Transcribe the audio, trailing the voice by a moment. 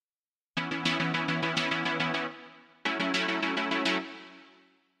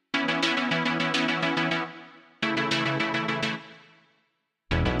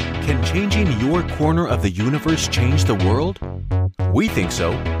Can changing your corner of the universe change the world? We think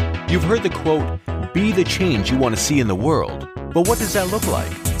so. You've heard the quote, "Be the change you want to see in the world." But what does that look like?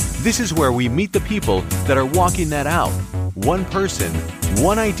 This is where we meet the people that are walking that out. One person,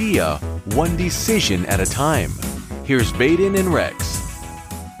 one idea, one decision at a time. Here's Baden and Rex.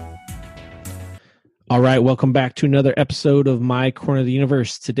 All right, welcome back to another episode of My Corner of the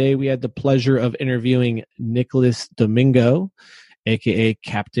Universe. Today we had the pleasure of interviewing Nicholas Domingo, aka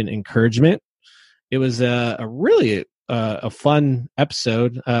Captain Encouragement. It was a really fun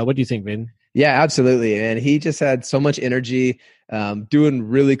episode. What do you think, Vin? Yeah, absolutely. And he just had so much energy, doing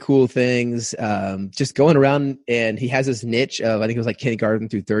really cool things, just going around. And he has this niche of, I think it was like kindergarten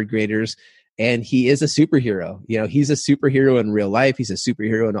through third graders. And he is a superhero. You know, he's a superhero in real life. He's a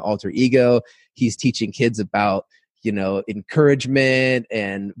superhero in an alter ego. He's teaching kids about, you know, encouragement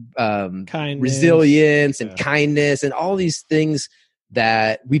and resilience and kindness and all these things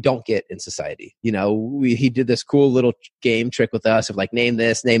that we don't get in society. You know, he did this cool little game trick with us of like, name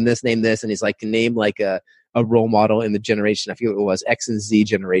this, name this, name this. And he's like, name like a role model in the generation. I feel it was X and Z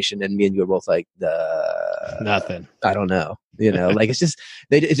generation. And me and you were both like, nothing. I don't know. You know, like it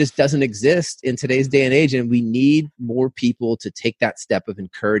just doesn't exist in today's day and age. And we need more people to take that step of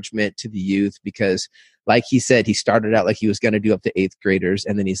encouragement to the youth, because like he said, he started out like he was going to do up to 8th graders.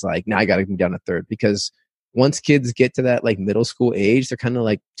 And then he's like, now I got to come down to 3rd, because once kids get to that like middle school age, they're kind of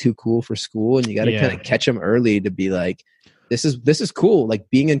like too cool for school. And you got to kind of catch them early to be like, this is cool. Like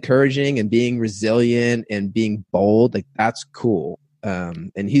being encouraging and being resilient and being bold, like that's cool.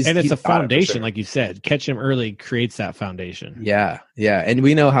 And it's a foundation, like you said. Catch him early creates that foundation. Yeah. And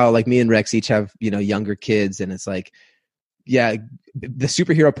we know how like me and Rex each have, you know, younger kids, and it's like, yeah, the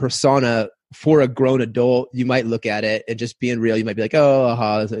superhero persona for a grown adult, you might look at it and just being real, you might be like,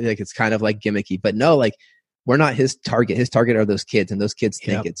 like it's kind of like gimmicky, but no, like we're not his target. His target are those kids, and those kids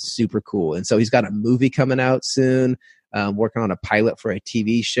think it's super cool. And so he's got a movie coming out soon, working on a pilot for a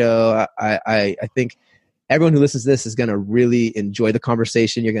TV show. I think everyone who listens to this is going to really enjoy the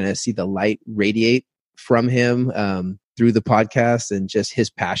conversation. You're going to see the light radiate from him through the podcast, and just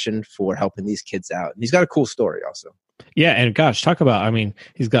his passion for helping these kids out. And he's got a cool story also. Yeah. And gosh, talk about, I mean,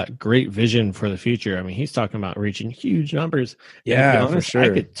 he's got great vision for the future. I mean, he's talking about reaching huge numbers. Yeah, to be honest, for sure. I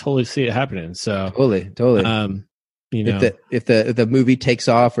could totally see it happening. So totally. You know, if the movie takes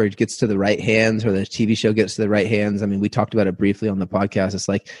off, or it gets to the right hands, or the TV show gets to the right hands, I mean, we talked about it briefly on the podcast. It's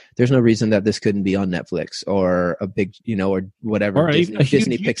like, there's no reason that this couldn't be on Netflix or a big, you know, or whatever. Or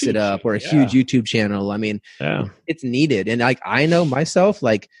Disney picks it up, or a huge YouTube channel. I mean, it's needed. And like, I know myself,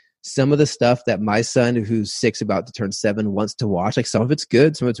 like some of the stuff that my son, who's 6, about to turn 7, wants to watch, like some of it's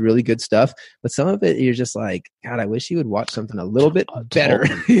good, some of it's really good stuff, but some of it you're just like, God, I wish he would watch something a little bit better,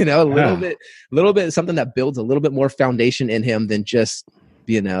 you know, a little bit, something that builds a little bit more foundation in him than just,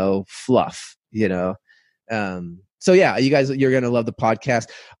 you know, fluff, you know? So yeah, you guys, you're going to love the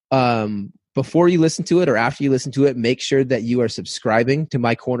podcast. Before you listen to it or after you listen to it, make sure that you are subscribing to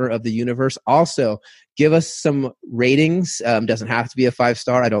My Corner of the Universe. Also, give us some ratings. Doesn't have to be a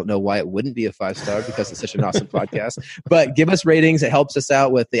 5-star. I don't know why it wouldn't be a 5-star, because it's such an awesome podcast. But give us ratings. It helps us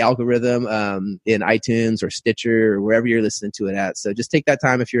out with the algorithm in iTunes or Stitcher or wherever you're listening to it at. So just take that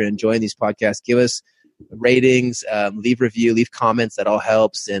time if you're enjoying these podcasts. Give us ratings, leave review, leave comments. That all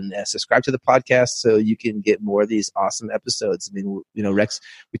helps. And subscribe to the podcast so you can get more of these awesome episodes. I mean, you know, Rex,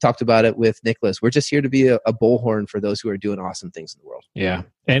 we talked about it with Nicholas. We're just here to be a bullhorn for those who are doing awesome things in the world. Yeah.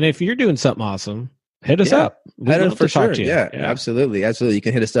 And if you're doing something awesome, hit us up. Head up for sure. Yeah, absolutely. You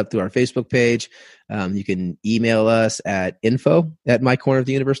can hit us up through our Facebook page. You can email us at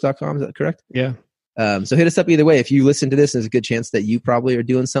info@mycorneroftheuniverse.com. Is that correct? Yeah. So hit us up either way. If you listen to this, there's a good chance that you probably are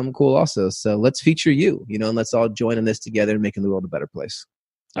doing something cool also. So let's feature you, you know, and let's all join in this together and making the world a better place.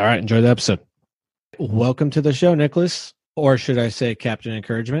 All right. Enjoy the episode. Welcome to the show, Nicholas, or should I say Captain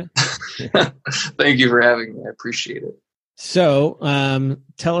Encouragement? Thank you for having me. I appreciate it. So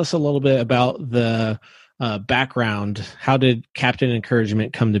tell us a little bit about the background. How did Captain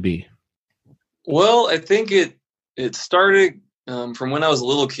Encouragement come to be? Well, I think it started from when I was a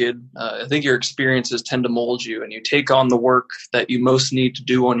little kid. I think your experiences tend to mold you, and you take on the work that you most need to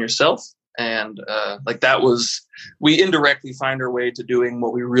do on yourself. And we indirectly find our way to doing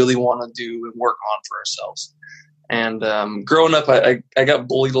what we really want to do and work on for ourselves. And growing up, I got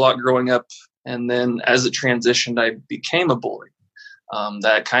bullied a lot growing up. And then as it transitioned, I became a bully.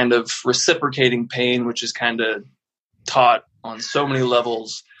 That kind of reciprocating pain, which is kind of taught on so many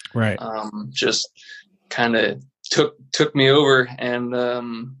levels, right? Just kind of took me over, and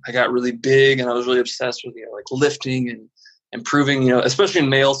I got really big, and I was really obsessed with like lifting and improving. You know, especially in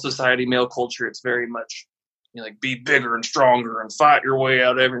male society, male culture, it's very much like be bigger and stronger and fight your way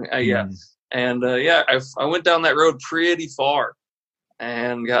out of everything. Yeah. And I went down that road pretty far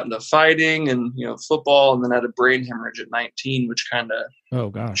and got into fighting and, football, and then had a brain hemorrhage at 19, which kind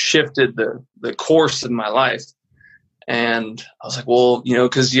of shifted the course of my life. And I was like, well,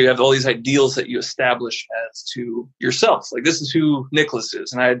 because you have all these ideals that you establish as to yourself. Like, this is who Nicholas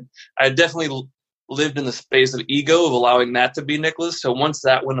is. And I definitely lived in the space of ego, of allowing that to be Nicholas. So once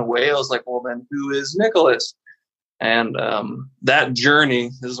that went away, I was like, well, then who is Nicholas? And that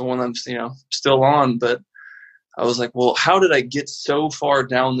journey is the one I'm, still on. But I was like, well, how did I get so far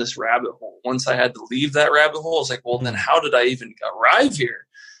down this rabbit hole? Once I had to leave that rabbit hole, I was like, well, then how did I even arrive here?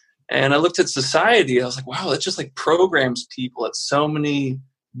 And I looked at society. I was like, wow, that just like programs people at so many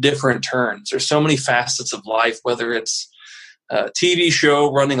different turns. There's so many facets of life, whether it's a TV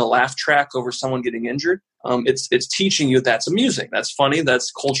show running a laugh track over someone getting injured. It's teaching you that's amusing, that's funny,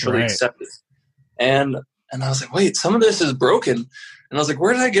 that's culturally accepted. And I was like, wait, some of this is broken. And I was like,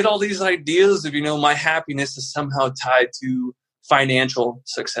 where did I get all these ideas of, my happiness is somehow tied to financial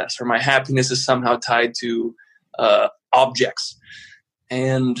success, or my happiness is somehow tied to objects.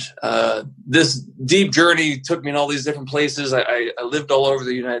 And this deep journey took me in all these different places. I lived all over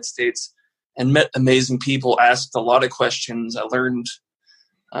the United States and met amazing people, asked a lot of questions. I learned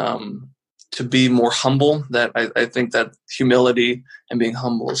to be more humble. That I think that humility and being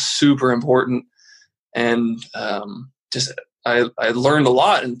humble is super important. And I learned a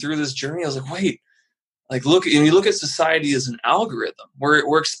lot. And through this journey, I was like, wait, like you look at society as an algorithm.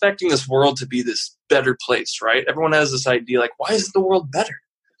 We're expecting this world to be this better place, right? Everyone has this idea, like, why isn't the world better?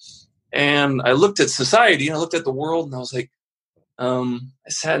 And I looked at society and I looked at the world, and I was like, I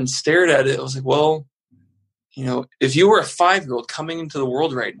sat and stared at it. I was like, well, if you were a 5-year-old coming into the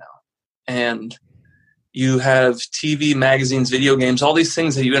world right now, and you have TV, magazines, video games, all these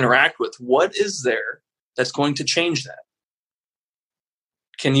things that you interact with, what is there that's going to change that?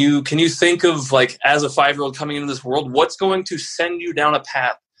 Can you think of, like, as a 5-year-old coming into this world, what's going to send you down a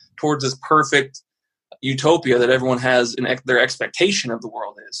path towards this perfect utopia that everyone has in their expectation of the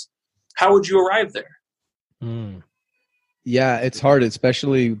world is? How would you arrive there? Yeah, it's hard,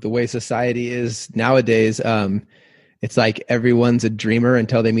 especially the way society is nowadays. It's like everyone's a dreamer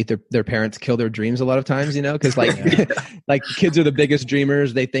until they meet their parents kill their dreams a lot of times, because like kids are the biggest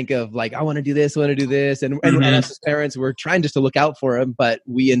dreamers. They think of like, I want to do this, I want to do this. And us as parents, we're trying just to look out for them, but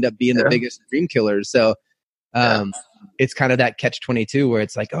we end up being the biggest dream killers. So it's kind of that catch-22 where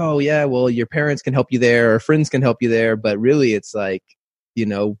it's like, oh yeah, well, your parents can help you there, or friends can help you there. But really it's like,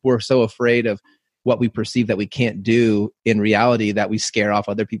 we're so afraid of what we perceive that we can't do in reality that we scare off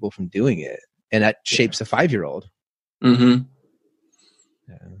other people from doing it. And that shapes a 5-year-old. Mm-hmm.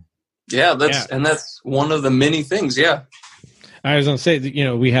 Yeah, that's one of the many things. Yeah. I was going to say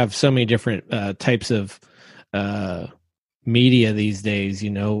that, we have so many different types of media these days.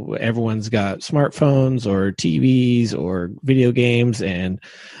 Everyone's got smartphones or TVs or video games, and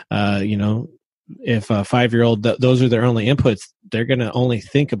if a 5-year-old, those are their only inputs, they're going to only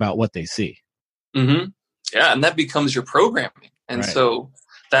think about what they see. Mm-hmm. Yeah, and that becomes your programming. And so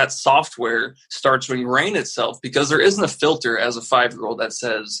that software starts to ingrain itself, because there isn't a filter as a 5-year-old that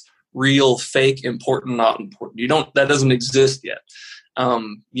says real, fake, important, not important. That doesn't exist yet.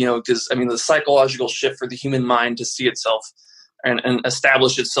 Because the psychological shift for the human mind to see itself and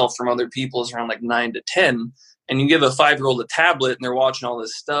establish itself from other people is around like 9 to 10. And you give a 5-year-old a tablet and they're watching all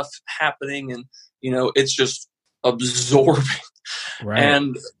this stuff happening, and, it's just absorbing. Right.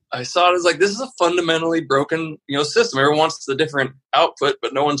 And I saw it as like, this is a fundamentally broken, system. Everyone wants the different output,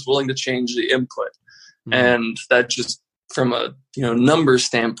 but no one's willing to change the input. Mm-hmm. And that just, from a, numbers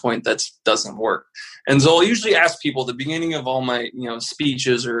standpoint, that doesn't work. And so I'll usually ask people at the beginning of all my,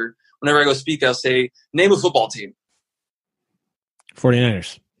 speeches, or whenever I go speak, I'll say, name a football team.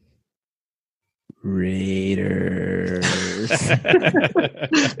 49ers. Raiders.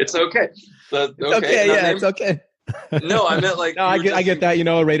 It's okay. It's okay. No, I meant like. No, I get that.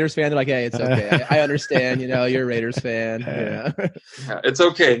 A Raiders fan. They're like, hey, it's okay. I understand. You're a Raiders fan. Yeah, it's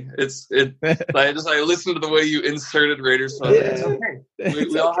okay. I listened to the way you inserted Raiders. So it's okay.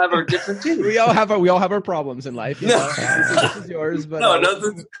 We all have our different teams. We all have our problems in life. This is yours, but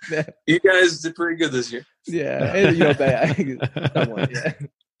nothing. You guys did pretty good this year. Yeah, somewhat, yeah.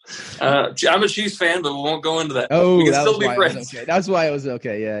 I'm a Chiefs fan, but we won't go into that. Oh, we can still be friends. Okay. That's why it was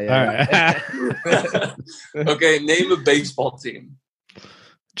okay. Yeah. Right. Okay, name a baseball team.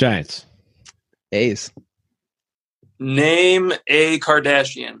 Giants. A's. Name a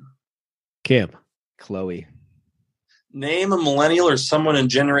Kardashian. Kim. Khloe. Name a millennial or someone in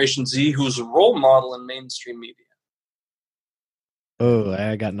Generation Z who's a role model in mainstream media. Oh,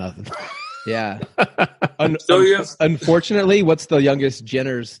 I got nothing. Yeah. Unfortunately, what's the youngest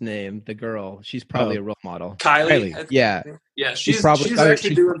Jenner's name? The girl. She's probably a role model. Kylie. Yeah. Yeah, she's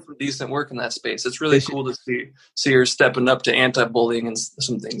actually doing some decent work in that space. It's really cool to see her stepping up to anti-bullying and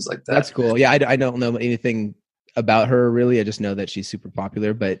some things like that. That's cool. Yeah, I don't know anything about her really. I just know that she's super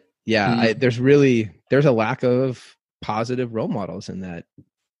popular. But yeah, there's a lack of positive role models in that.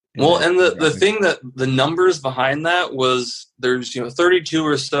 And the thing that the numbers behind that was there's 32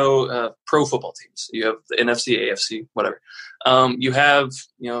 or so pro football teams. You have the NFC, AFC, whatever. You have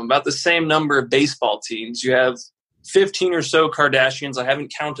about the same number of baseball teams. You have 15 or so Kardashians. I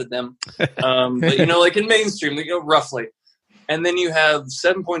haven't counted them, but like in mainstream, roughly. And then you have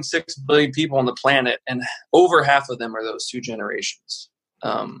 7.6 billion people on the planet, and over half of them are those two generations.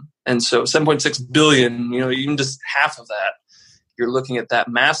 And so 7.6 billion, even just half of that. You're looking at that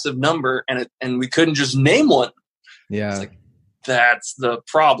massive number, and we couldn't just name one. Yeah, it's like, that's the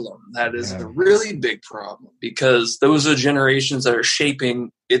problem. That is a really big problem, because those are generations that are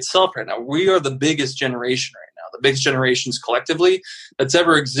shaping itself right now. We are the biggest generation right now, the biggest generations collectively that's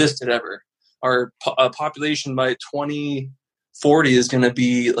ever existed ever. Our population by 2040 is going to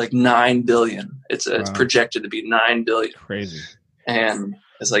be like 9 billion. It's projected to be 9 billion. Crazy. And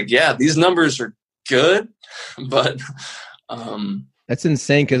it's like, these numbers are good, but that's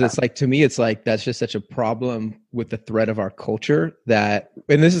insane, because it's like, to me, it's like that's just such a problem with the thread of our culture and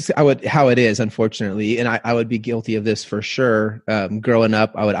this is how it is, unfortunately. And I would be guilty of this for sure. Growing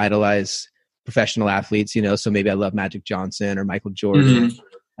up, I would idolize professional athletes, so maybe I love Magic Johnson or Michael Jordan.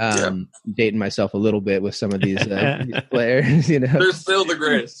 Mm-hmm. Dating myself a little bit with some of these players, They're still the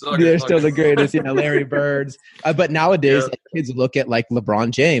greatest. They're still the greatest, Larry Birds. But nowadays, like, kids look at like LeBron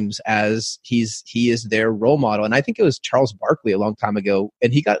James as he is their role model. And I think it was Charles Barkley a long time ago,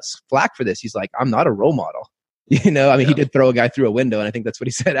 and he got flack for this. He's like, I'm not a role model. He did throw a guy through a window, and I think that's what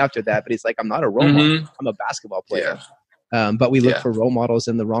he said after that. But he's like, I'm not a role model. I'm a basketball player. But we look for role models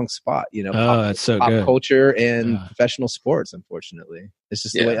in the wrong spot, that's so pop good. culture and professional sports. Unfortunately, it's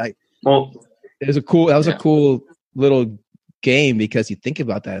just the way it was a cool little game, because you think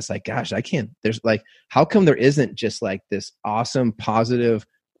about that. It's like, gosh, there's like, how come there isn't just like this awesome, positive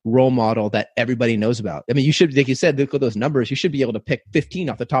role model that everybody knows about? I mean, you should, like you said, look at those numbers. You should be able to pick 15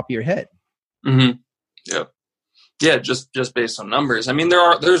 off the top of your head. Mm-hmm. Yeah. Yeah, just based on numbers. I mean,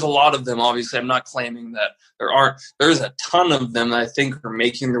 there's a lot of them. Obviously, I'm not claiming that there aren't. There's a ton of them that I think are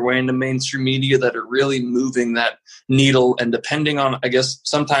making their way into mainstream media that are really moving that needle. And depending on, I guess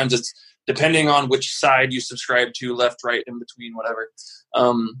sometimes it's depending on which side you subscribe to, left, right, in between, whatever.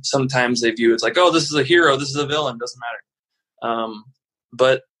 Sometimes they view it's like, oh, this is a hero, this is a villain, doesn't matter.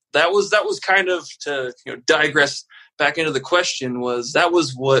 But that was kind of to digress back into the question. That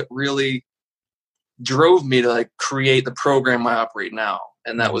was what really drove me to like create the program I operate now,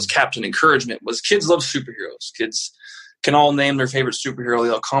 and that was Captain Encouragement. Was kids love superheroes. Kids can all name their favorite superhero. They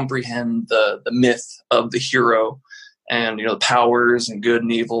all comprehend the myth of the hero and the powers and good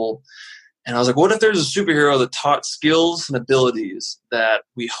and evil. And I was like, what if there's a superhero that taught skills and abilities that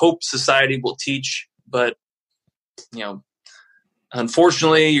we hope society will teach, but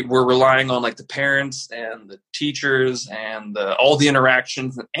unfortunately, we're relying on like the parents and the teachers and all the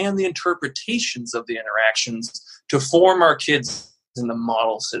interactions and the interpretations of the interactions to form our kids into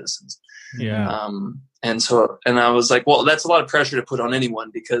model citizens. Yeah. And I was like, well, that's a lot of pressure to put on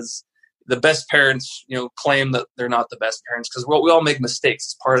anyone, because the best parents, claim that they're not the best parents, because we all make mistakes.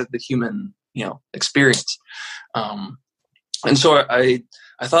 It's part of the human, experience. And so I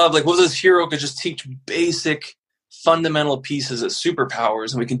thought of like, well, this hero could just teach basic fundamental pieces of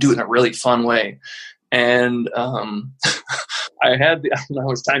superpowers, and we can do it in a really fun way. And I don't know how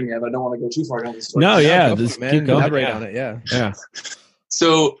much time you have. I don't want to go too far down the story. No, yeah, just keep going. Elaborate on it. Yeah.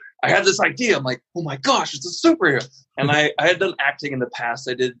 So I had this idea. I'm like, oh my gosh, it's a superhero. And I had done acting in the past.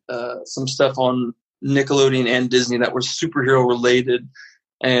 I did some stuff on Nickelodeon and Disney that were superhero related,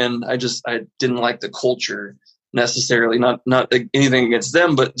 and I didn't like the culture necessarily, not anything against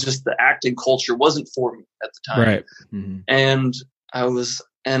them, but just the acting culture wasn't for me at the time. Right. Mm-hmm. And I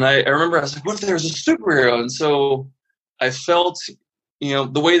remember I was like, what if there was a superhero? And so I felt, the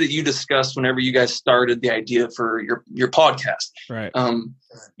way that you discussed whenever you guys started the idea for your podcast, right.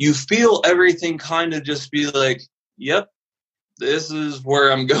 You feel everything kind of just be like, yep, this is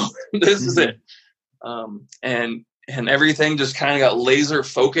where I'm going. This is it. And everything just kind of got laser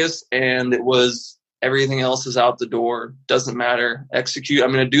focused, and it was, everything else is out the door. Doesn't matter. Execute.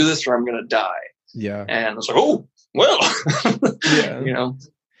 I'm going to do this or I'm going to die. Yeah. And I was like, oh, well, yeah.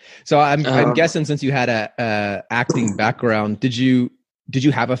 So I'm guessing, since you had a acting background, did you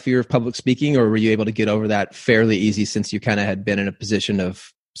have a fear of public speaking, or were you able to get over that fairly easy, since you kind of had been in a position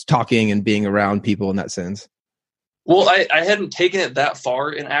of talking and being around people in that sense? Well, I hadn't taken it that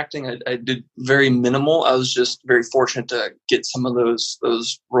far in acting. I did very minimal. I was just very fortunate to get some of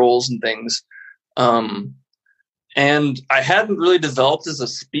those roles and things. And I hadn't really developed as a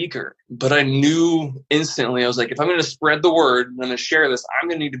speaker, but I knew instantly, I was like, if I'm going to spread the word, I'm going to share this, I'm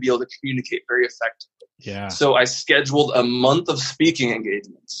going to need to be able to communicate very effectively. Yeah. So I scheduled a month of speaking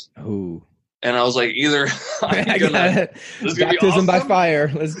engagements. Ooh. And I was like, either baptism by fire.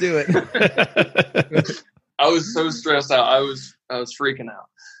 Let's do it. I was so stressed out. I was freaking out.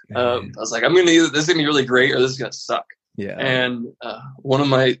 I was like, this is going to be really great or this is going to suck. Yeah. And one of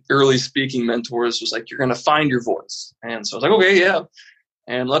my early speaking mentors was like, you're going to find your voice. And so I was like, okay, yeah.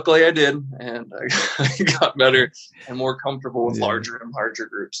 And luckily I did. And I got better and more comfortable with larger and larger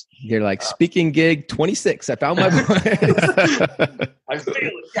groups. You're like, speaking gig 26. I found my voice. I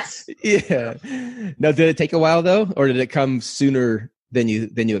failed. Yes. Yeah. Now, did it take a while though? Or did it come sooner than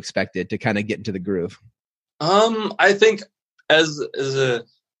you expected to kind of get into the groove? I think as a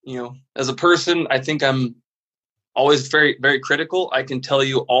person, I think I'm always very, very critical. I can tell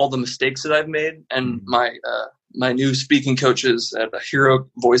you all the mistakes that I've made, and my new speaking coaches at Hero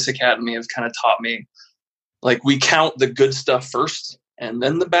Voice Academy have kind of taught me, like, we count the good stuff first and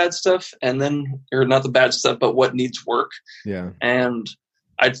then the bad stuff, and then, or not the bad stuff, but what needs work. Yeah. And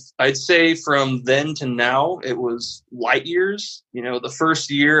I'd say from then to now, it was light years. The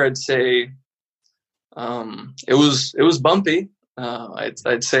first year I'd say, it was bumpy.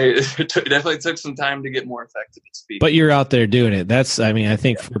 I'd say it definitely took some time to get more effective at speaking. But you're out there doing it. I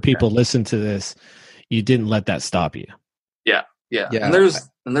think for people listen to this, you didn't let that stop you. Yeah. And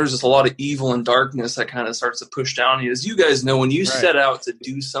there's just a lot of evil and darkness that kind of starts to push down on you. As you guys know, when you set out to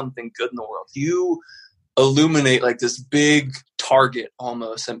do something good in the world, you illuminate like this big target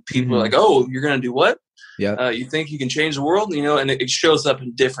almost, and people are like, "Oh, you're going to do what? Yeah, you think you can change the world?" And it shows up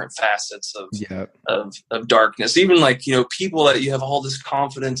in different facets of darkness. Even like people that you have all this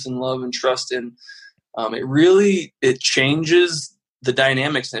confidence and love and trust in. It changes the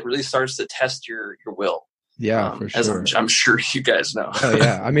dynamics, and it really starts to test your will. Yeah, for sure. As I'm sure you guys know. Oh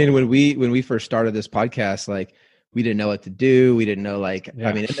yeah, I mean when we first started this podcast, like, we didn't know what to do. We didn't know, I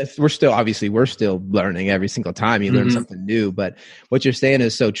mean, we're still learning every single time you learn something new. But what you're saying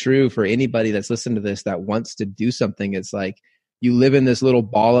is so true for anybody that's listening to this that wants to do something. It's like you live in this little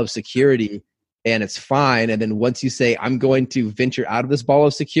ball of security and it's fine. And then once you say, I'm going to venture out of this ball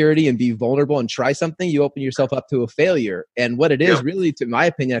of security and be vulnerable and try something, you open yourself up to a failure. And what it is really, to my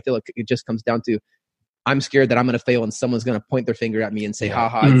opinion, I feel like it just comes down to, I'm scared that I'm going to fail and someone's going to point their finger at me and say,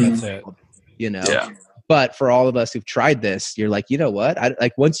 haha, that's it. Yeah. But for all of us who've tried this, you're like, you know what?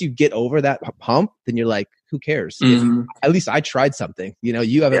 Once you get over that hump, then you're like, who cares? At least I tried something.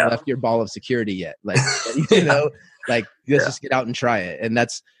 You haven't left your ball of security yet. Let's just get out and try it. And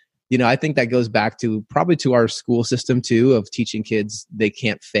that's, I think that goes back to probably to our school system too, of teaching kids they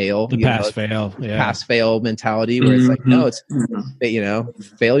can't fail. The pass fail mentality, where it's like, no, it's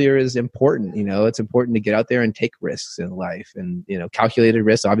failure is important. It's important to get out there and take risks in life, and calculated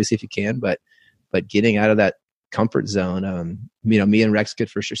risks, obviously, if you can, but getting out of that comfort zone, me and Rex could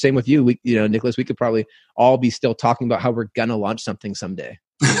for sure. Same with you. Nicholas, we could probably all be still talking about how we're gonna launch something someday.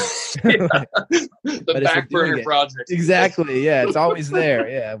 The back burner project. Exactly. Yeah, it's always there.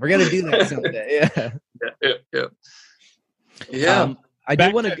 Yeah, we're gonna do that someday. Yeah. I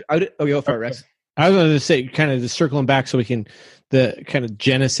do want to. Go for it, Rex. I was going to say, kind of just circling back, so we can the kind of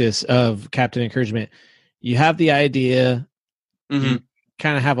genesis of Captain Encouragement. You have the idea. You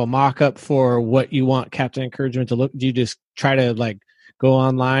kind of have a mock-up for what you want Captain Encouragement to look. Do you just try to go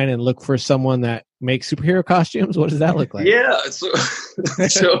online and look for someone that makes superhero costumes? What does that look like? Yeah, so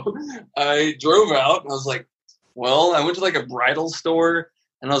I drove out and I was like, well, I went to a bridal store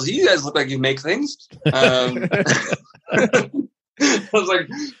and I was like, you guys look like you make things. I was like,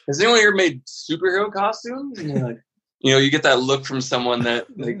 has anyone here made superhero costumes? And you're like, you get that look from someone that,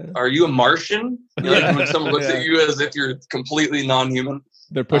 are you a Martian? When someone looks at you as if you're completely non-human.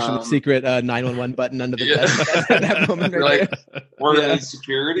 They're pushing the secret 911 button under the bed at that moment. You're like, we're in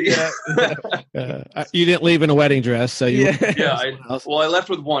security. You didn't leave in a wedding dress, so you. I left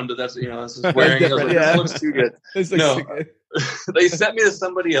with one, but that's this is wearing. This looks too good. They sent me to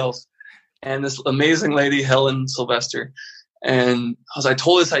somebody else, and this amazing lady, Helen Sylvester, and I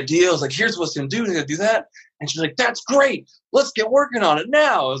told this idea. I was like, here's what's gonna do. We're gonna do that, and she's like, that's great. Let's get working on it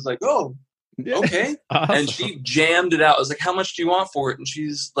now. I was like, oh. Okay. Awesome. And she jammed it out. I was like, how much do you want for it? And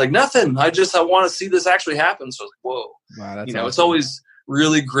she's like, nothing. I want to see this actually happen. So I was like, whoa. Wow, that's awesome. It's always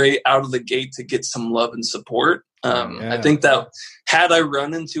really great out of the gate to get some love and support. I think that had I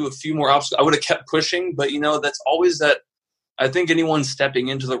run into a few more obstacles, I would have kept pushing. But, that's always that I think anyone stepping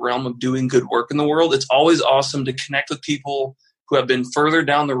into the realm of doing good work in the world, it's always awesome to connect with people who have been further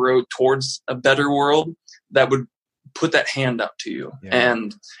down the road towards a better world that would put that hand up to you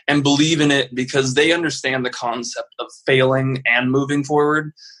and believe in it, because they understand the concept of failing and moving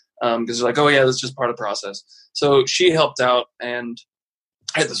forward. Because they're like, oh yeah, that's just part of the process. So she helped out, and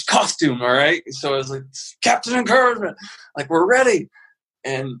I had this costume. All right. So I was like, Captain Encouragement, like, we're ready.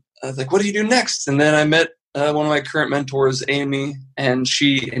 And I was like, what do you do next? And then I met one of my current mentors, Amy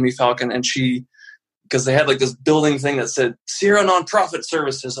Falcon, and because they had like this building thing that said Sierra Nonprofit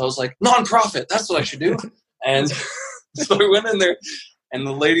Services. I was like, nonprofit, that's what I should do. And so I went in there, and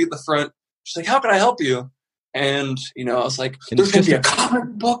the lady at the front, she's like, how can I help you? And, I was like, there's going to be a comic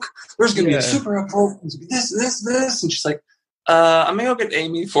book. There's going to be a superhero book. There's going to be this. And she's like, I'm going to go get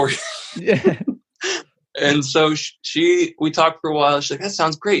Amy for you. Yeah. And so we talked for a while. She's like, that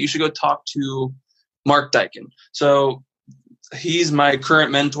sounds great. You should go talk to Mark Dyken. So he's my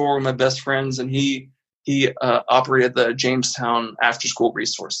current mentor, my best friends, and he operated the Jamestown After School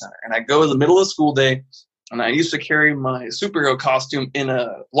Resource Center. And I go in the middle of school day, and I used to carry my superhero costume in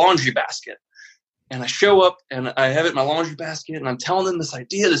a laundry basket. And I show up, and I have it in my laundry basket, and I'm telling him this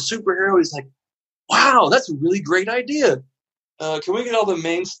idea, the superhero. He's like, wow, that's a really great idea. Can we get all the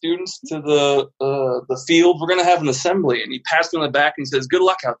main students to the field? We're going to have an assembly. And he passed me on the back and says, good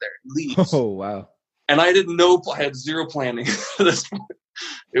luck out there. He leaves. Oh, wow. And I didn't know, I had zero planning for this point.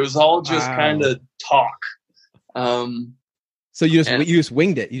 It was all just kind of talk. So you just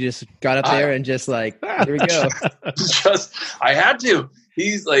winged it. You just got up there and just like, here we go. I had to.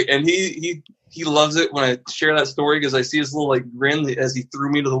 He's like, and he loves it when I share that story, because I see his little like grin as he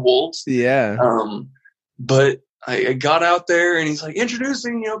threw me to the wolves. Yeah. But I got out there, and he's like,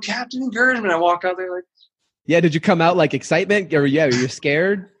 introducing, Captain Encouragement. I walk out there like, yeah. Did you come out like excitement, or were you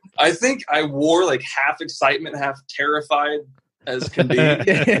scared? I think I wore like half excitement, half terrified as can be.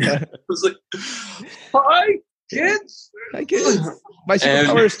 I was like, hi kids. My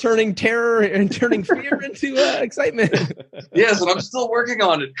superpower is turning terror and turning fear into excitement. Yes, and I'm still working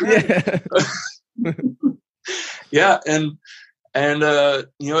on it. Yeah, and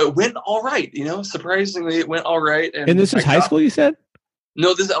it went all right. Surprisingly, it went all right. And this is high school, you said?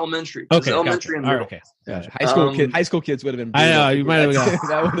 No, this is elementary. Okay, this is elementary and middle. Okay. Gotcha. High school kids would have been. I know, you might have got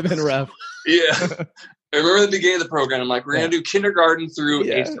that would have been rough. Yeah, I remember the beginning of the program. I'm like, we're gonna do kindergarten through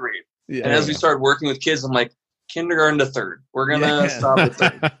 8th grade, and as we started working with kids, I'm like, kindergarten to 3rd. We're gonna stop at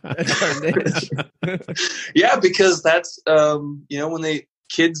 3rd. Yeah, because that's when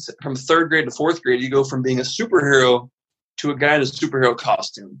kids from 3rd grade to 4th grade, you go from being a superhero to a guy in a superhero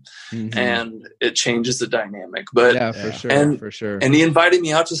costume, and it changes the dynamic. But yeah, for sure. And he invited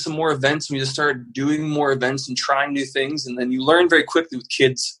me out to some more events, and we just started doing more events and trying new things. And then you learn very quickly with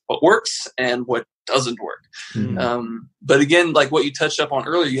kids what works and what doesn't work. But again, like what you touched up on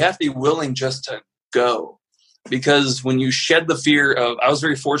earlier, you have to be willing just to go, because when you shed the fear of, I was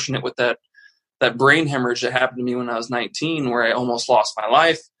very fortunate with that brain hemorrhage that happened to me when I was 19, where I almost lost my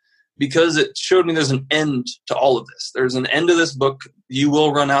life. Because it showed me there's an end to all of this. There's an end to this book. You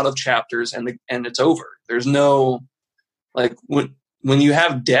will run out of chapters, and it's over. There's no, like, when you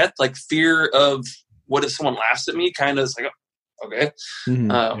have death, like fear of what if someone laughs at me, kind of is like, oh, okay.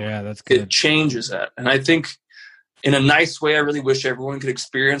 Yeah, that's good. It changes that. And I think in a nice way, I really wish everyone could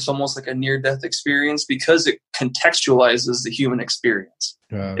experience almost like a near-death experience, because it contextualizes the human experience.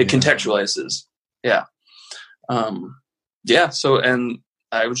 It contextualizes. Yeah. So, and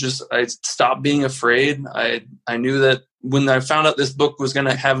I stopped being afraid. I knew that when I found out this book was going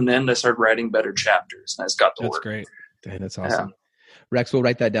to have an end, I started writing better chapters, and I just got to work. That's great. That's awesome. Yeah. Rex, we'll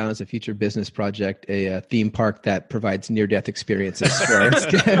write that down as a future business project, a theme park that provides near-death experiences for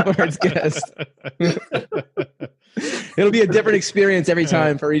its guests. It'll be a different experience every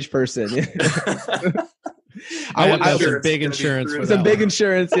time for each person. I want some big insurance for that. Some big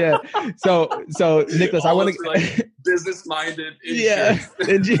insurance, yeah. So Nicholas, I want to like business-minded. Insurance.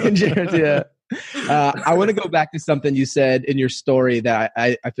 Yeah, insurance, yeah. I want to go back to something you said in your story that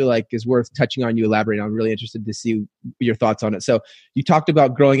I feel like is worth touching on. You elaborating. I'm really interested to see your thoughts on it. So you talked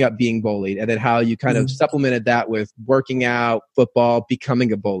about growing up being bullied, and then how you kind of supplemented that with working out, football,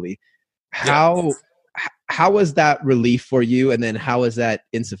 becoming a bully. How was that relief for you, and then how is that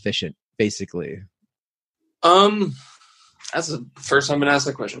insufficient, basically? That's the first time I've been asked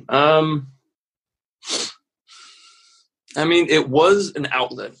that question. I mean, it was an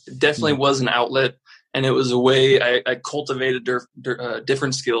outlet. It definitely was an outlet, and it was a way I cultivated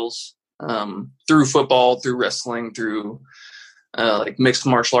different skills through football, through wrestling, through like mixed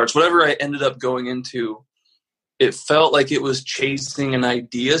martial arts, whatever I ended up going into. It felt like it was chasing an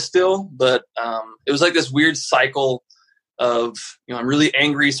idea still, but it was like this weird cycle of, I'm really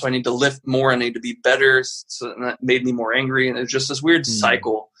angry, so I need to lift more. I need to be better. So that made me more angry. And it's just this weird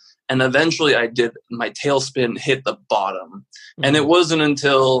cycle. And eventually my tailspin hit the bottom. And it wasn't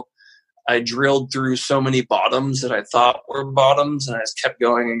until I drilled through so many bottoms that I thought were bottoms, and I just kept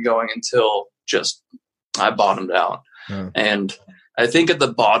going and going until just I bottomed out. And I think at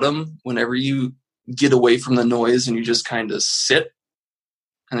the bottom, whenever you get away from the noise and you just kind of sit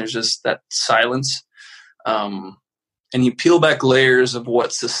and there's just that silence, and you peel back layers of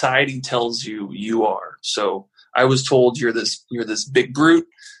what society tells you are. So I was told you're this big brute,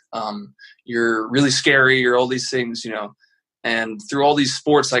 you're really scary, you're all these things, and through all these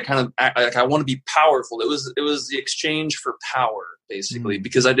sports, I kind of I want to be powerful. It was the exchange for power, basically,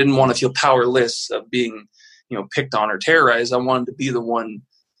 because I didn't want to feel powerless of being, picked on or terrorized. I wanted to be the one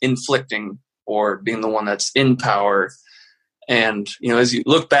inflicting or being the one that's in power. And, as you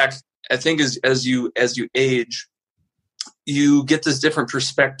look back, I think as you age, you get this different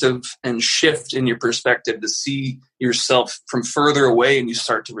perspective and shift in your perspective to see yourself from further away. And you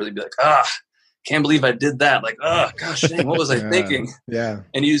start to really be like, can't believe I did that. Like, gosh, dang, what was I thinking? Yeah.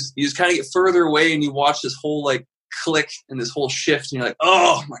 And you just kind of get further away and you watch this whole like click and this whole shift and you're like,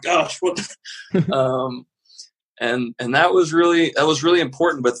 oh my gosh, what? And that was really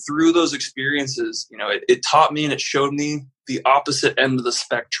important. But through those experiences, it taught me and it showed me the opposite end of the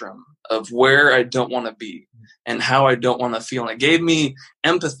spectrum of where I don't want to be and how I don't want to feel. And it gave me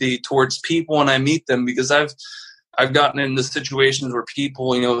empathy towards people when I meet them, because I've gotten into situations where people,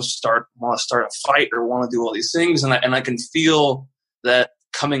 want to start a fight or want to do all these things. And I can feel that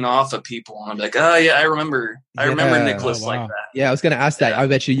coming off of people. And I'm like, yeah, I remember Nicholas like that. Yeah. I was going to ask that. I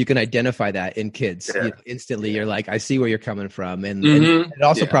bet you can identify that in kids instantly. You're like, I see where you're coming from. And it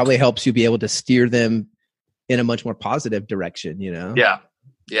also probably helps you be able to steer them in a much more positive direction, Yeah.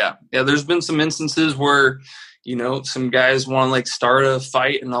 There's been some instances where, some guys want to like start a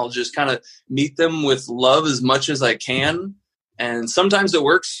fight and I'll just kind of meet them with love as much as I can. And sometimes it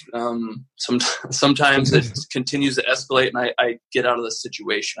works. Sometimes it continues to escalate and I get out of the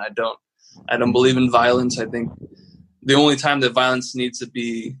situation. I don't believe in violence. I think the only time that violence needs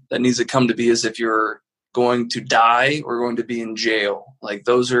to come to be is if you're going to die or going to be in jail. Like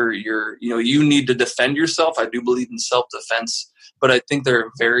those are you need to defend yourself. I do believe in self-defense, but I think there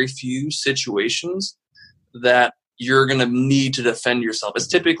are very few situations that you're going to need to defend yourself. It's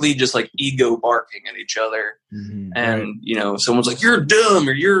typically just like ego barking at each other. And, someone's like, you're dumb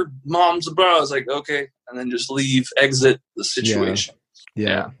or your mom's a bro. I was like, okay. And then just exit the situation.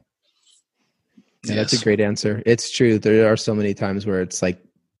 Yeah. That's a great answer. It's true. There are so many times where it's like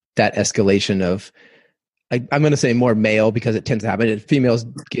that escalation of, I'm going to say more male because it tends to happen. Females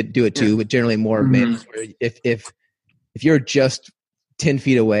do it too, but generally more males. Where if you're just 10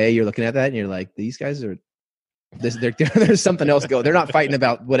 feet away, you're looking at that and you're like, these guys are, there's something else going. They're not fighting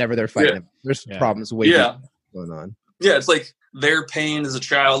about whatever they're fighting about. There's problems going on. Yeah, it's like their pain as a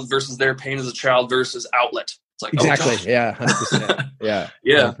child versus their pain as a child versus outlet. It's like exactly, 100%. Yeah,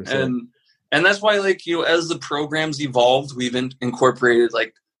 100%. And that's why, like, as the programs evolved, we've incorporated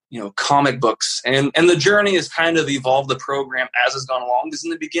like comic books, and the journey has kind of evolved the program as it's gone along. Because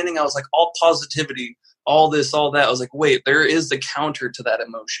in the beginning, I was like all positivity, all this, all that. I was like, wait, there is the counter to that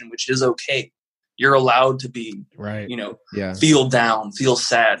emotion, which is okay. You're allowed to be, feel down, feel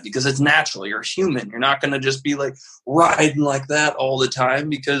sad, because it's natural. You're human. You're not going to just be like riding like that all the time,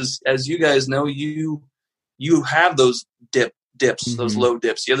 because as you guys know, you have those dips, those low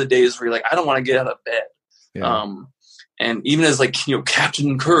dips. You have the days where you're like, I don't want to get out of bed. Yeah. And even as like, Captain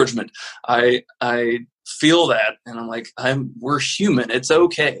Encouragement, I feel that, and I'm like, we're human. It's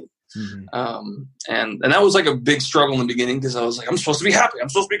okay. And that was like a big struggle in the beginning, because I was like, I'm supposed to be happy. I'm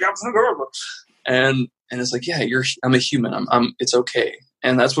supposed to be Captain Encouragement. And it's like, yeah, I'm a human. It's okay.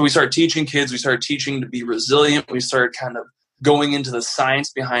 And that's what we started teaching kids. We started teaching to be resilient. We started kind of going into the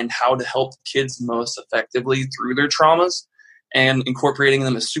science behind how to help kids most effectively through their traumas and incorporating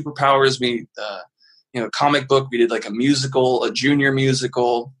them as superpowers. We, comic book, we did like a musical, a junior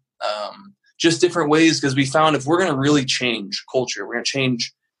musical, just different ways. Because we found if we're going to really change culture, we're going to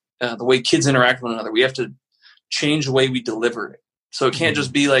change the way kids interact with one another, we have to change the way we deliver it. So it can't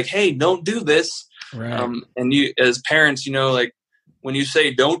just be like, hey, don't do this. Right. And you, as parents, like when you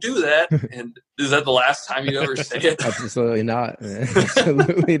say don't do that, and is that the last time you ever say it? Absolutely not.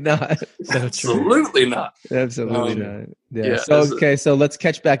 Absolutely not. Absolutely not. Absolutely not. Yeah. So let's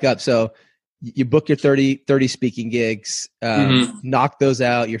catch back up. So you book your 30 speaking gigs, knock those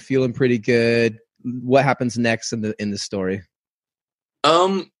out. You're feeling pretty good. What happens next in the story?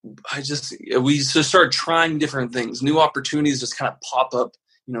 We just started trying different things. New opportunities just kind of pop up.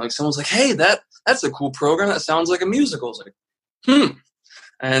 Like someone's like, hey, that that's a cool program. That sounds like a musical. It's like,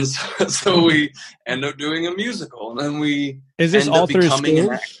 And so we end up doing a musical, and then we is this all through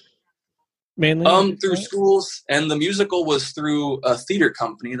schools? Mainly through schools, and the musical was through a theater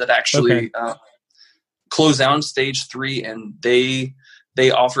company that actually closed down stage 3, and they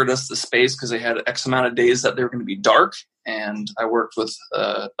offered us the space because they had X amount of days that they were going to be dark, and I worked with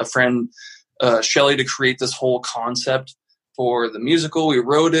a friend, Shelly, to create this whole concept for the musical. We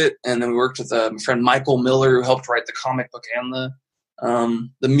wrote it, and then we worked with a friend, Michael Miller, who helped write the comic book and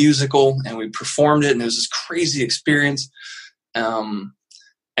the musical, and we performed it, and it was this crazy experience.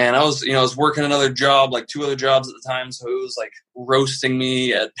 And I was working another job, like 2 other jobs at the time, so it was like roasting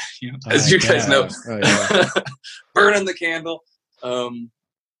me at, as you guys know, burning the candle.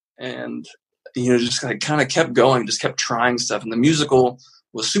 And just kind of kept going, just kept trying stuff. And the musical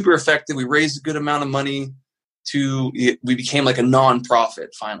was super effective. We raised a good amount of money we became like a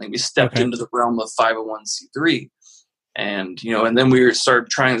nonprofit. Finally, we stepped into the realm of 501c3. And, and then we started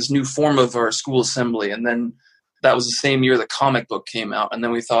trying this new form of our school assembly. And then that was the same year the comic book came out. And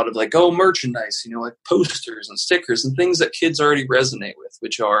then we thought of like, merchandise, like posters and stickers and things that kids already resonate with,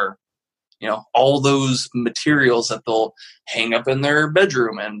 which are, all those materials that they'll hang up in their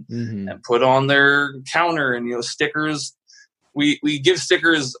bedroom and put on their counter, and, stickers. We give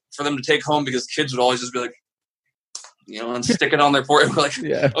stickers for them to take home because kids would always just be like, and stick it on their forehead. We're like,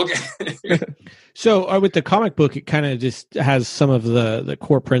 okay. So with the comic book, it kind of just has some of the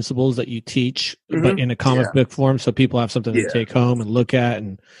core principles that you teach, but in a comic book form, so people have something to take home and look at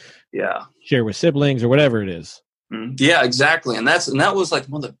and share with siblings or whatever it is. Yeah, exactly. And that was like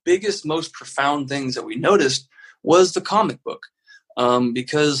one of the biggest, most profound things that we noticed was the comic book.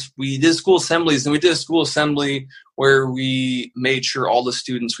 Because we did school assemblies, and we did a school assembly where we made sure all the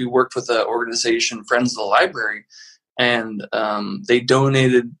students, we worked with the organization Friends of the Library, and they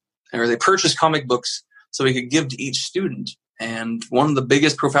donated, or they purchased comic books so we could give to each student. And one of the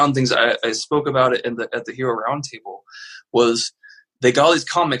biggest profound things I spoke about it at the Hero Roundtable was they got all these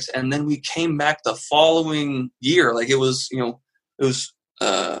comics, and then we came back the following year. Like it was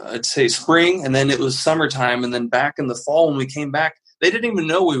I'd say spring, and then it was summertime, and then back in the fall when we came back, they didn't even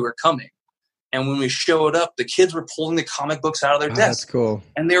know we were coming. And when we showed up, the kids were pulling the comic books out of their desk. That's cool.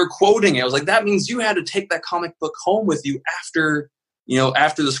 And they were quoting it. I was like, that means you had to take that comic book home with you after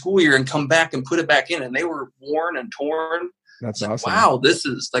the school year and come back and put it back in. And they were worn and torn. That's awesome. Wow, this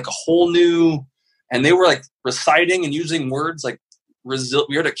is like a whole new, and they were like reciting and using words like we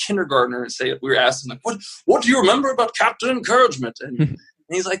heard a kindergartner say, we were asking like, what do you remember about Captain Encouragement? And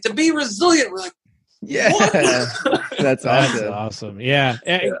he's like, to be resilient. We're like, That's awesome. Yeah.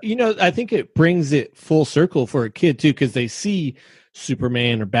 I think it brings it full circle for a kid too, because they see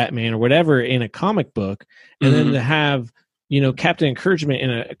Superman or Batman or whatever in a comic book, and then to have Captain Encouragement in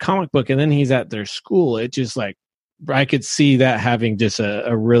a comic book, and then he's at their school. It just like, I could see that having just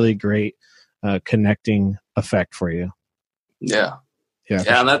a really great connecting effect for you. Yeah.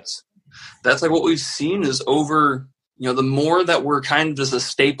 And that's like what we've seen is over, the more that we're kind of just a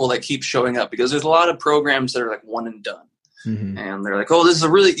staple that keeps showing up, because there's a lot of programs that are like one and done. And they're like, oh, this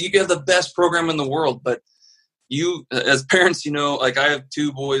is you have the best program in the world. But you, as parents, like I have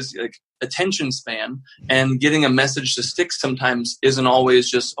 2 boys, like attention span, and getting a message to stick sometimes isn't always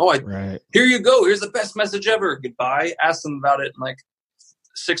just, here you go, here's the best message ever, goodbye. Ask them about it in like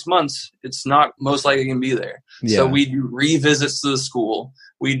 6 months, it's not most likely going to be there. So we do revisits to the school.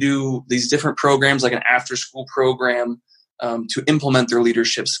 We do these different programs, like an after-school program to implement their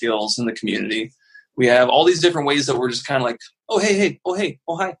leadership skills in the community. We have all these different ways that we're just kind of like, oh, hey, oh, hey,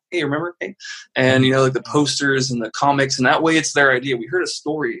 oh, hi, hey, remember? Hey. And, like the posters and the comics, and that way it's their idea. We heard a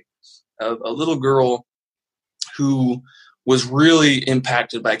story of a little girl who was really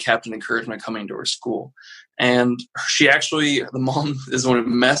impacted by Captain Encouragement coming to her school. And she actually, the mom is the one who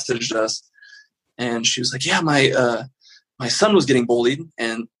messaged us, and she was like, yeah, my son was getting bullied,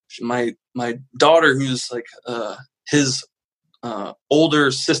 and my daughter, who's like his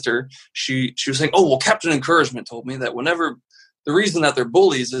older sister, she was saying, oh, well, Captain Encouragement told me that whenever the reason that they're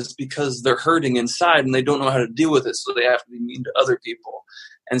bullies is because they're hurting inside and they don't know how to deal with it, so they have to be mean to other people.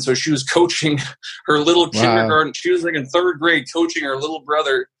 And so she was coaching her little kindergarten. She was like in 3rd grade coaching her little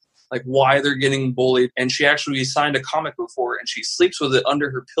brother, like why they're getting bullied. And she actually signed a comic book for it, and she sleeps with it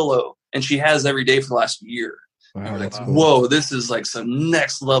under her pillow, and she has every day for the last year. Wow, like, cool. Whoa, this is like some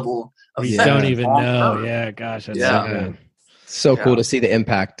next level of you don't even know. Her. Yeah, gosh, that's so good. So cool to see the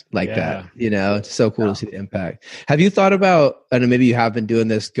impact like that. It's so cool to see the impact. Have you thought about, I don't know, maybe you have been doing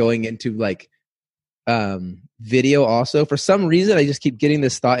this, going into like video also? For some reason, I just keep getting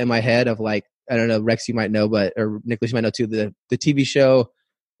this thought in my head of like, I don't know, Rex, you might know, or Nicholas, you might know too, the TV show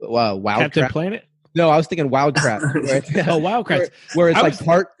Captain Planet? No, I was thinking Wildcrafts. Wildcrats. Where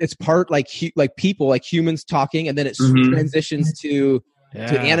it's part like people, like humans talking, and then it transitions to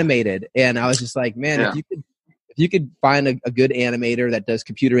animated. And I was just like, man, if you could find a good animator that does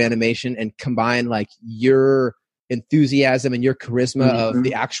computer animation and combine like your enthusiasm and your charisma of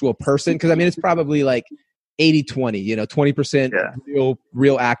the actual person, because I mean it's probably like 80-20, 20%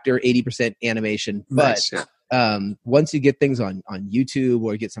 real actor, 80% animation. Nice, but once you get things on YouTube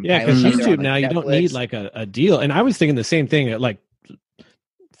or get some because YouTube now you don't need like a deal. And I was thinking the same thing like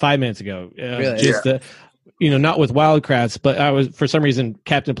 5 minutes ago. Really? Not with Wildcrats, but I was, for some reason,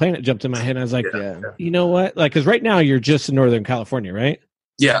 Captain Planet jumped in my head and I was like, you know what? Like, because right now you're just in Northern California, right?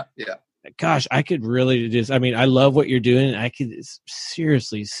 Yeah. Gosh, I could really I love what you're doing. I could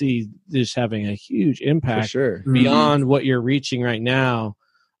seriously see this having a huge impact beyond what you're reaching right now.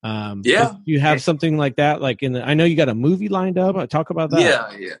 You have something like that, like I know you got a movie lined up. Talk about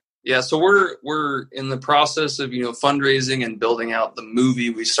that. Yeah. So we're in the process of, fundraising and building out the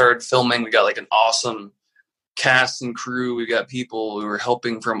movie. We started filming. We got like an awesome cast and crew. We got people who are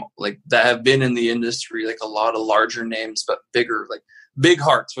helping from like that have been in the industry, like a lot of larger names, but bigger, like big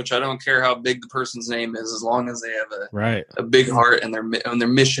hearts, which I don't care how big the person's name is, as long as they have a big heart and their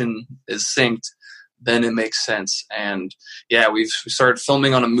mission is synced, then it makes sense. And we started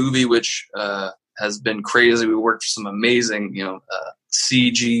filming on a movie, which has been crazy. We worked for some amazing,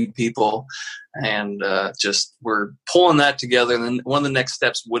 CG people, and just we're pulling that together. And then one of the next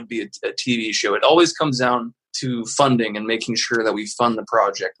steps would be a TV show. It always comes down to funding and making sure that we fund the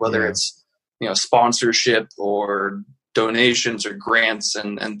project, whether it's sponsorship or donations or grants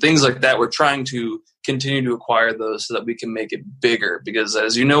and things like that. We're trying to continue to acquire those so that we can make it bigger, because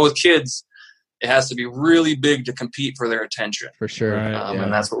as you know, with kids, it has to be really big to compete for their attention. For sure.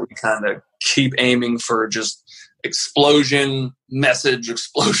 And that's what we kind of keep aiming for, just message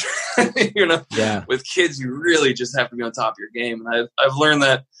explosion. With kids, you really just have to be on top of your game. And I've learned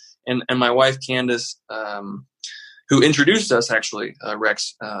that, and my wife, Candace, who introduced us actually,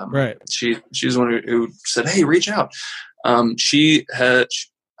 Rex, she's the one who said, hey, reach out. I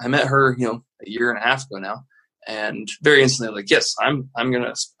met her, a year and a half ago now. And very instantly, like, yes, I want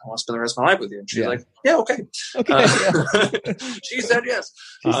to spend the rest of my life with you. And she's like, yeah, okay. She said yes.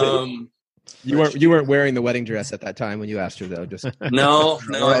 You weren't wearing the wedding dress at that time when you asked her, though. Just no,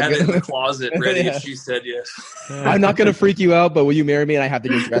 I had it in the closet ready. Yeah. She said yes. I'm not going to freak you out, but will you marry me? And I have the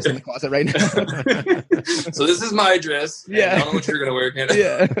new dress in the closet right now. So this is my dress. I don't know what you're going to wear, Candace.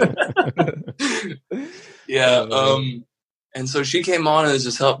 And so she came on and has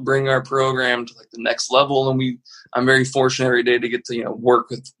just helped bring our program to like the next level. And I'm very fortunate every day to get to, work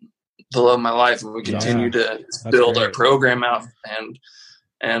with the love of my life, and we continue to build our program out.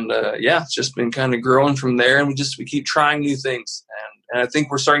 And it's just been kind of growing from there. And we keep trying new things. And I think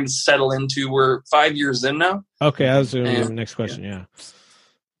we're starting to settle into, we're 5 years in now. Okay. That was the next question.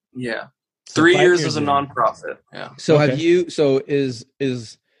 Yeah. 3 years as a nonprofit. Yeah. So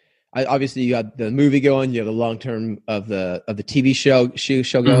obviously you got the movie going, you have the long term of the TV show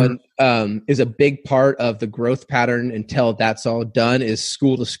going. Is a big part of the growth pattern until that's all done is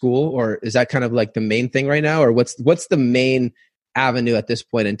school to school, or is that kind of like the main thing right now, or what's the main avenue at this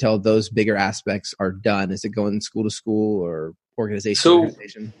point until those bigger aspects are done? Is it going school to school or organization? So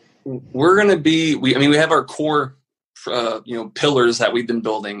we're going to be, we have our core pillars that we've been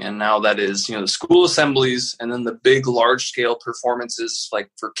building, and now that is the school assemblies, and then the big large scale performances like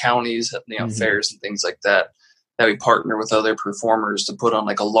for counties, fairs and things like that we partner with other performers to put on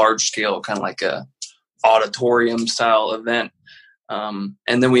like a large scale, kind of like a auditorium style event.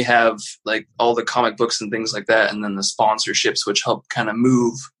 And then we have like all the comic books and things like that, and then the sponsorships, which help kind of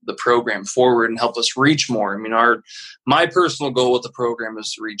move the program forward and help us reach more. My personal goal with the program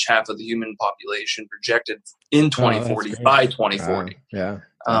is to reach half of the human population projected in 2040 by 2040.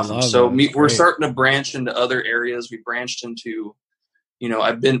 We're starting to branch into other areas. We branched into,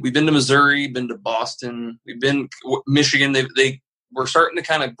 we've been to Missouri, been to Boston, we've been Michigan. We're starting to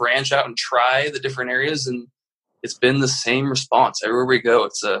kind of branch out and try the different areas, and it's been the same response everywhere we go.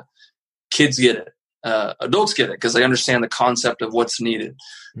 It's kids get it, adults get it because they understand the concept of what's needed.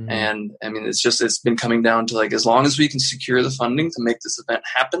 And it's been coming down to like, as long as we can secure the funding to make this event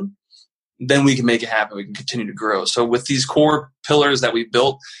happen, then we can make it happen. We can continue to grow. So with these core pillars that we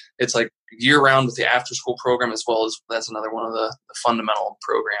built, it's like year round with the after school program, as well as that's another one of the fundamental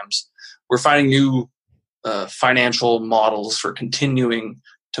programs. We're finding new financial models for continuing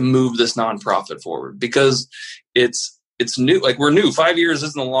to move this nonprofit forward, because it's new. Like, we're new. 5 years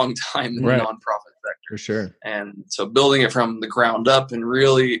isn't a long time in the nonprofit sector. For sure. And so building it from the ground up and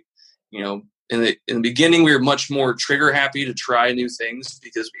really, in the beginning, we were much more trigger happy to try new things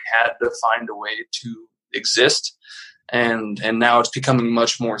because we had to find a way to exist. And now it's becoming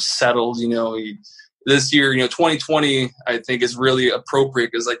much more settled. This year, 2020, I think is really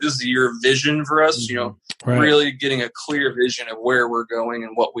appropriate because like this is a year of vision for us. Right. Really getting a clear vision of where we're going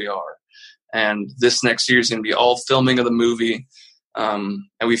and what we are. And this next year is going to be all filming of the movie. And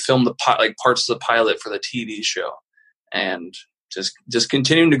we filmed parts of the pilot for the TV show, and just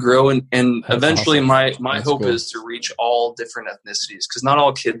continuing to grow. And eventually awesome. my hope is to reach all different ethnicities, because not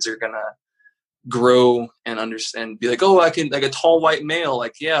all kids are going to grow and understand, be like, oh, I can, like a tall white male.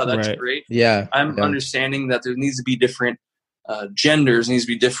 Like, yeah, that's great. Yeah. I'm understanding that there needs to be different genders, needs to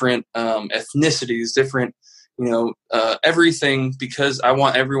be different ethnicities, different, everything, because I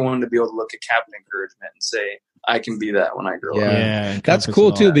want everyone to be able to look at Captain Encouragement and say, I can be that when I grow up. Yeah, that's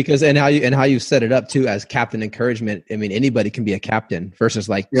cool too, because and how you set it up too as Captain Encouragement. I mean, anybody can be a captain versus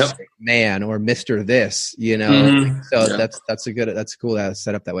like man or Mr. This, Mm-hmm. So that's cool that it's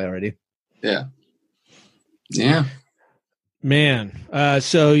set up that way already. Yeah. Man,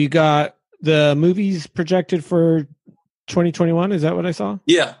 so you got the movies projected for 2021. Is that what I saw?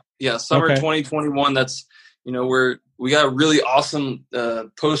 Yeah. Summer 2021. That's we got a really awesome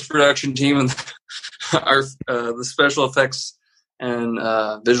post-production team, and the special effects and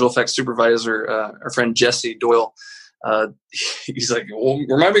visual effects supervisor, our friend Jesse Doyle. He's like, well, we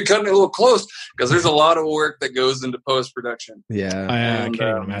might be cutting it a little close because there's a lot of work that goes into post-production. Yeah, I can't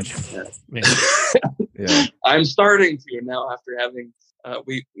even imagine. Yeah. I'm starting to now after having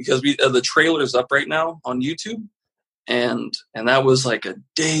because the trailer's up right now on YouTube, and that was like a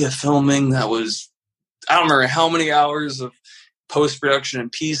day of filming. That was, I don't remember how many hours of post-production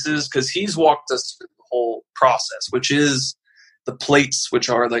and pieces, because he's walked us through the whole process, which is the plates, which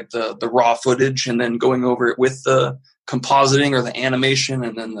are like the raw footage, and then going over it with the compositing or the animation,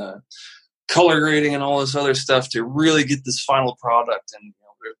 and then the color grading and all this other stuff to really get this final product. And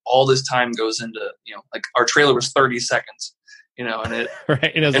all this time goes into, like our trailer was 30 seconds, and it,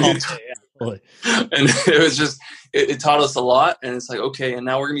 right. And it was just, it taught us a lot. And it's like, okay, and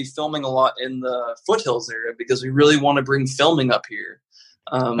now we're going to be filming a lot in the foothills area because we really want to bring filming up here.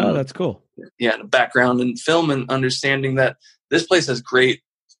 Oh, that's cool. Yeah, the background and film, and understanding that this place has great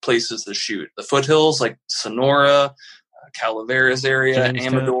places to shoot. The foothills, like Sonora, Calaveras area,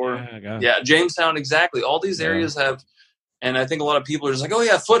 Jamestown, Amador. Jamestown, exactly. All these areas have, and I think a lot of people are just like, oh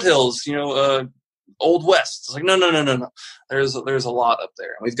yeah, foothills, Old West. It's like, no. There's a lot up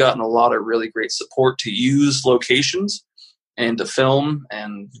there. We've gotten a lot of really great support to use locations and to film,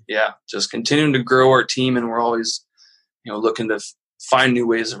 and just continuing to grow our team. And we're always, looking to find new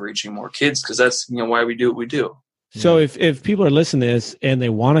ways of reaching more kids, because that's, why we do what we do. So if people are listening to this and they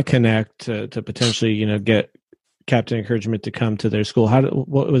want to connect to potentially, get Captain Encouragement to come to their school,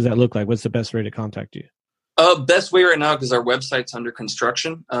 what does that look like? What's the best way to contact you? Best way right now, because our website's under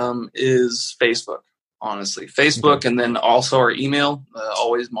construction, is Facebook. Honestly, Facebook, okay. And then also our email.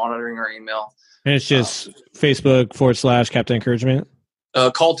 Always monitoring our email. And it's just Facebook / Captain Encouragement.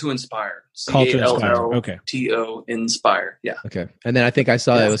 Call to Inspire. CALLTO Inspire. Yeah. Okay. And then I think I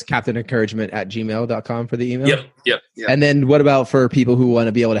saw it was captainencouragement@gmail.com for the email. Yep. And then what about for people who want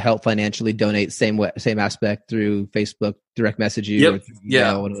to be able to help financially donate, same aspect through Facebook, direct message you?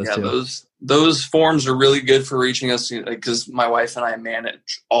 Yep. Those forms are really good for reaching us, because my wife and I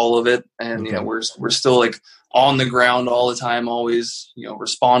manage all of it, and we're still like on the ground all the time, always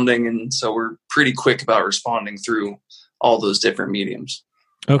responding, and so we're pretty quick about responding through all those different mediums.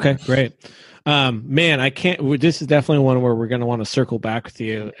 Okay, great. Man, I can't. This is definitely one where we're going to want to circle back with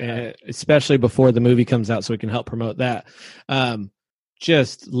you, especially before the movie comes out, so we can help promote that.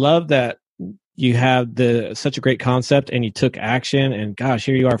 Just love that you have such a great concept, and you took action, and gosh,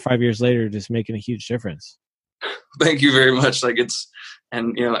 here you are 5 years later, just making a huge difference. Thank you very much. Like as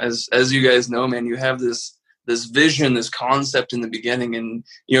you guys know, man, you have this vision, this concept in the beginning, and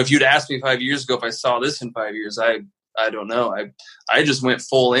if you'd asked me 5 years ago if I saw this in 5 years, I don't know. I just went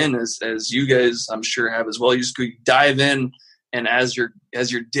full in, as you guys I'm sure have as well. You just dive in, and as you're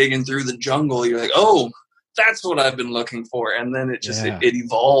digging through the jungle, you're like, oh, that's what I've been looking for, and then it just it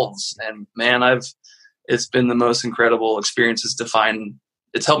evolves. And man, it's been the most incredible experiences to find.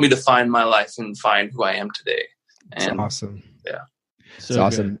 It's helped me to find my life and find who I am today. And that's awesome. Yeah. So it's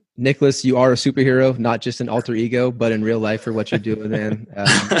awesome. Good. Nicholas, you are a superhero, not just an alter ego, but in real life for what you're doing, man. I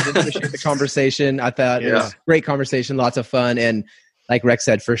appreciate the conversation. I thought it was a great conversation, lots of fun. And like Rex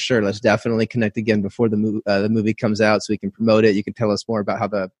said, for sure, let's definitely connect again before the movie comes out, so we can promote it. You can tell us more about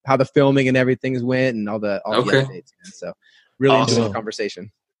how the filming and everything went, and all the updates. Man. So really enjoyed the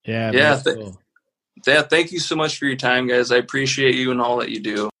conversation. Yeah. Thank you so much for your time, guys. I appreciate you and all that you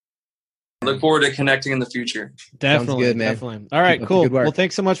do. Look forward to connecting in the future. Definitely. Sounds good, man. Definitely. All right, cool. Well,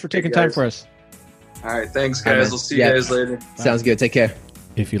 thanks so much for taking time for us. All right, thanks, guys. We'll see you guys later. Sounds good. Take care.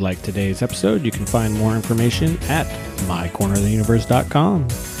 If you liked today's episode, you can find more information at mycorneroftheuniverse.com.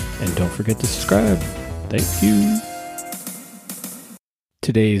 And don't forget to subscribe. Thank you.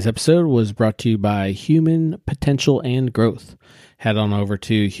 Today's episode was brought to you by Human Potential and Growth. Head on over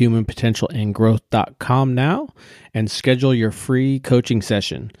to humanpotentialandgrowth.com now and schedule your free coaching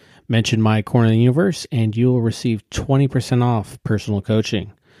session. Mention My Corner of the Universe and you will receive 20% off personal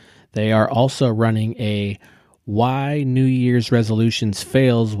coaching. They are also running a Why New Year's Resolutions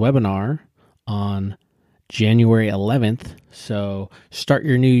Fails webinar on January 11th. So start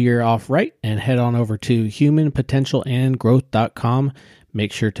your new year off right and head on over to humanpotentialandgrowth.com.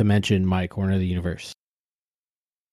 Make sure to mention My Corner of the Universe.